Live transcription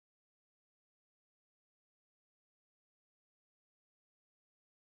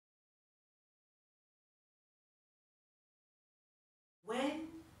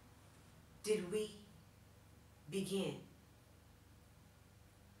did we begin?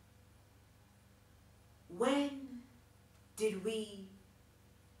 When did we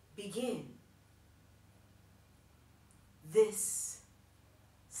begin this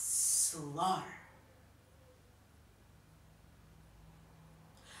slaughter?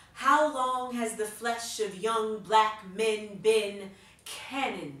 How long has the flesh of young black men been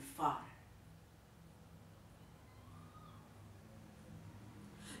cannon fodder?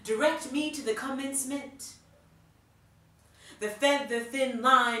 Direct me to the commencement, the feather-thin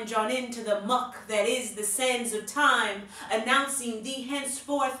line drawn into the muck that is the sands of time, announcing the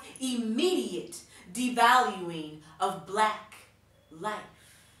henceforth immediate devaluing of black life.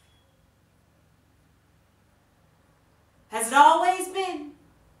 Has it always been?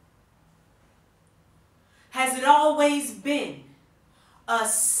 Has it always been a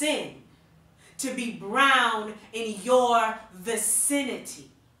sin to be brown in your vicinity?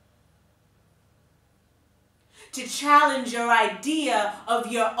 To challenge your idea of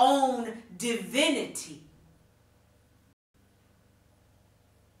your own divinity?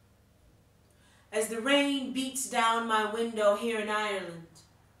 As the rain beats down my window here in Ireland,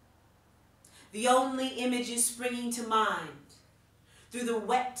 the only images springing to mind through the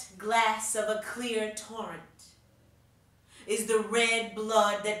wet glass of a clear torrent is the red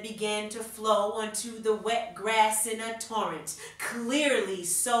blood that began to flow onto the wet grass in a torrent, clearly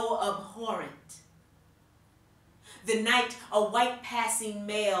so abhorrent. The night a white passing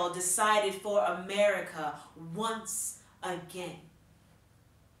male decided for America once again.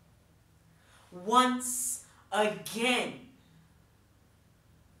 Once again,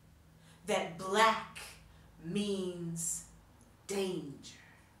 that black means danger.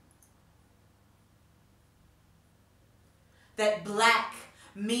 That black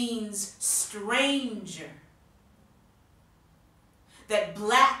means stranger. That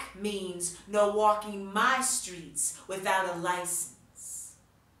black means no walking my streets without a license.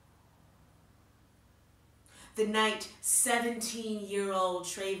 The night 17-year-old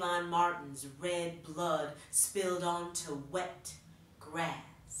Trayvon Martin's red blood spilled onto wet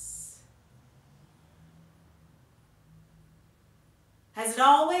grass. Has it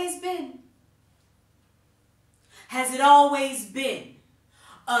always been? Has it always been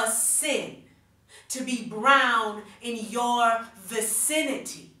a sin to be brown in your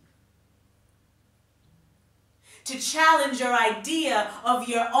vicinity? To challenge your idea of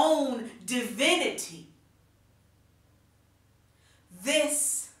your own divinity?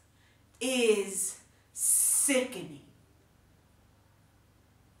 This is sickening.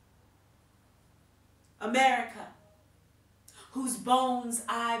 America, whose bones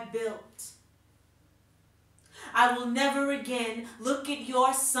I built, I will never again look at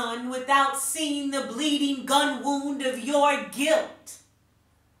your son without seeing the bleeding gun wound of your guilt.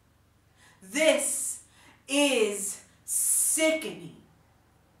 This is sickening.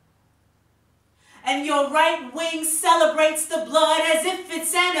 And your right wing celebrates the blood as if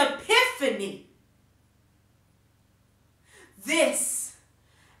it's an epiphany. This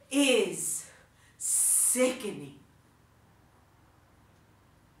is sickening.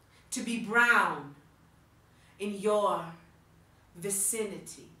 To be brown in your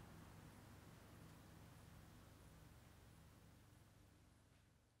vicinity.